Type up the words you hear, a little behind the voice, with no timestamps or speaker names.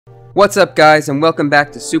What's up guys, and welcome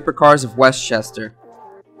back to Supercars of Westchester.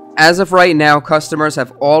 As of right now, customers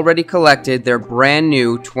have already collected their brand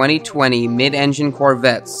new 2020 mid-engine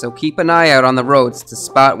Corvettes, so keep an eye out on the roads to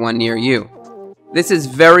spot one near you. This is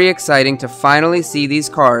very exciting to finally see these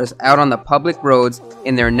cars out on the public roads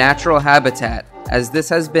in their natural habitat, as this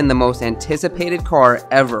has been the most anticipated car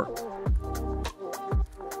ever.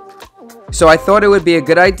 So I thought it would be a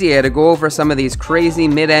good idea to go over some of these crazy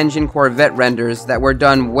mid-engine Corvette renders that were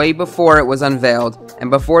done way before it was unveiled and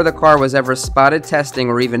before the car was ever spotted testing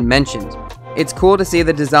or even mentioned. It's cool to see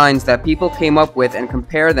the designs that people came up with and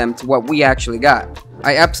compare them to what we actually got.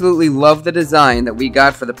 I absolutely love the design that we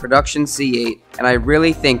got for the production C8, and I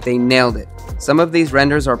really think they nailed it. Some of these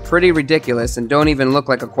renders are pretty ridiculous and don't even look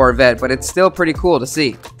like a Corvette, but it's still pretty cool to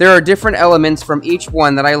see. There are different elements from each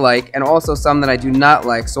one that I like, and also some that I do not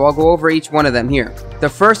like, so I'll go over each one of them here. The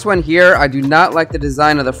first one here, I do not like the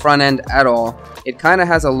design of the front end at all. It kinda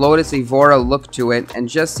has a Lotus Evora look to it and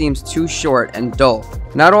just seems too short and dull.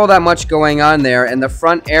 Not all that much going on there, and the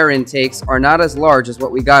front air intakes are not as large as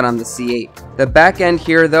what we got on the C8. The back end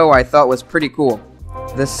here though I thought was pretty cool.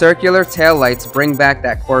 The circular taillights bring back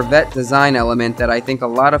that Corvette design element that I think a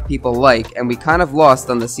lot of people like and we kind of lost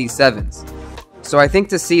on the C7s. So I think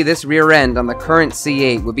to see this rear end on the current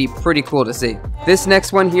C8 would be pretty cool to see. This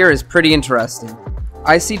next one here is pretty interesting.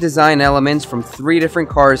 I see design elements from 3 different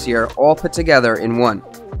cars here all put together in one.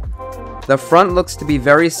 The front looks to be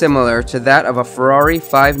very similar to that of a Ferrari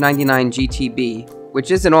 599 GTB, which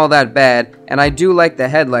isn't all that bad, and I do like the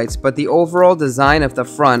headlights, but the overall design of the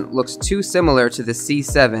front looks too similar to the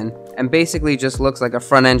C7 and basically just looks like a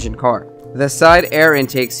front engine car. The side air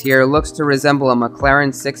intakes here looks to resemble a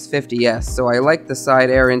McLaren 650S, so I like the side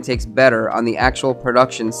air intakes better on the actual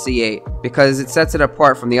production C8 because it sets it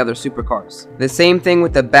apart from the other supercars. The same thing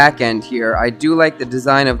with the back end here. I do like the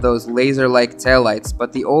design of those laser-like taillights,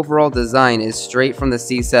 but the overall design is straight from the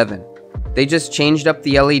C7. They just changed up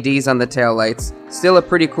the LEDs on the taillights. Still a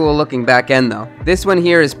pretty cool looking back end though. This one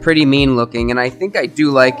here is pretty mean looking and I think I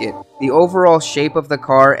do like it. The overall shape of the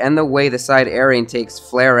car and the way the side air intakes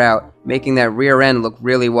flare out, making that rear end look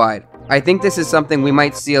really wide. I think this is something we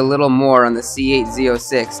might see a little more on the C8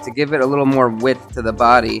 Z06 to give it a little more width to the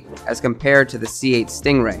body as compared to the C8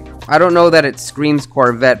 Stingray. I don't know that it screams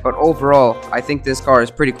Corvette, but overall, I think this car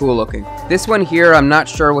is pretty cool looking. This one here, I'm not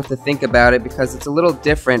sure what to think about it because it's a little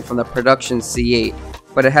different from the production C8,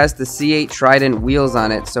 but it has the C8 Trident wheels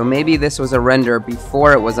on it, so maybe this was a render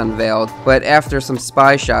before it was unveiled, but after some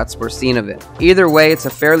spy shots were seen of it. Either way, it's a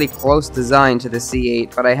fairly close design to the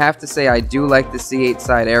C8, but I have to say I do like the C8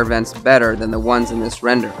 side air vents better than the ones in this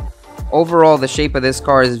render. Overall, the shape of this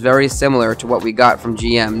car is very similar to what we got from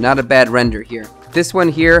GM, not a bad render here. This one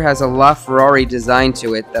here has a LaFerrari design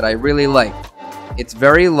to it that I really like. It's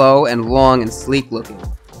very low and long and sleek looking.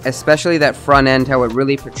 Especially that front end, how it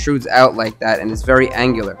really protrudes out like that and is very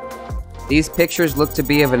angular. These pictures look to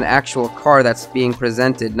be of an actual car that's being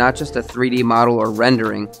presented, not just a 3D model or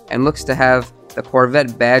rendering, and looks to have the Corvette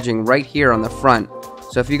badging right here on the front.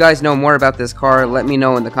 So if you guys know more about this car, let me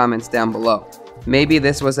know in the comments down below. Maybe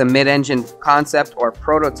this was a mid-engine concept or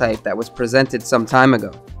prototype that was presented some time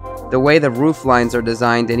ago. The way the roof lines are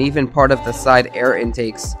designed and even part of the side air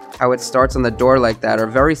intakes, how it starts on the door like that, are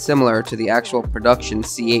very similar to the actual production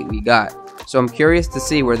C8 we got. So I'm curious to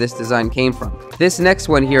see where this design came from. This next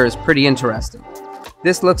one here is pretty interesting.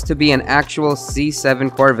 This looks to be an actual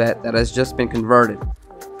C7 Corvette that has just been converted.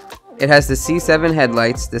 It has the C7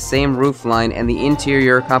 headlights, the same roof line, and the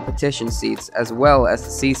interior competition seats, as well as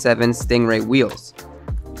the C7 Stingray wheels.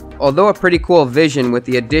 Although a pretty cool vision with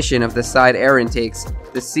the addition of the side air intakes,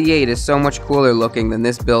 the C8 is so much cooler looking than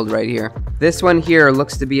this build right here. This one here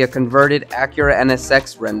looks to be a converted Acura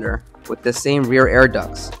NSX render with the same rear air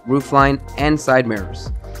ducts, roofline, and side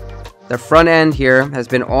mirrors. The front end here has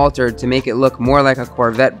been altered to make it look more like a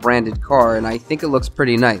Corvette branded car, and I think it looks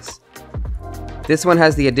pretty nice. This one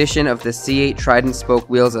has the addition of the C8 Trident spoke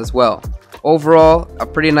wheels as well. Overall, a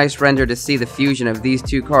pretty nice render to see the fusion of these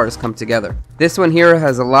two cars come together. This one here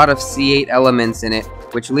has a lot of C8 elements in it,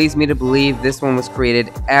 which leads me to believe this one was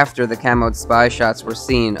created after the camoed spy shots were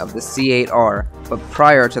seen of the C8R, but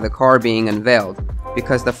prior to the car being unveiled,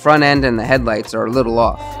 because the front end and the headlights are a little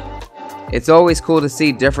off. It's always cool to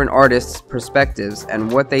see different artists' perspectives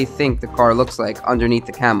and what they think the car looks like underneath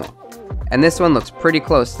the camo. And this one looks pretty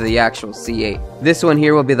close to the actual C8. This one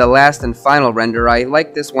here will be the last and final render. I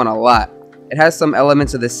like this one a lot. It has some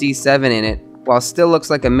elements of the C7 in it, while still looks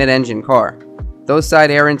like a mid-engine car. Those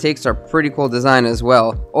side air intakes are pretty cool design as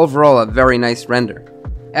well. Overall, a very nice render.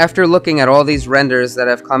 After looking at all these renders that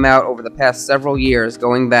have come out over the past several years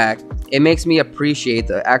going back, it makes me appreciate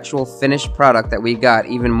the actual finished product that we got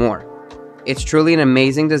even more. It's truly an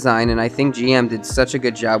amazing design, and I think GM did such a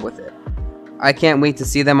good job with it. I can't wait to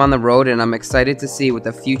see them on the road, and I'm excited to see what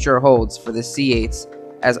the future holds for the C8s,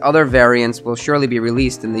 as other variants will surely be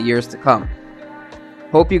released in the years to come.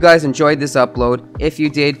 Hope you guys enjoyed this upload. If you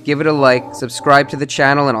did, give it a like, subscribe to the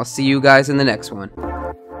channel, and I'll see you guys in the next one.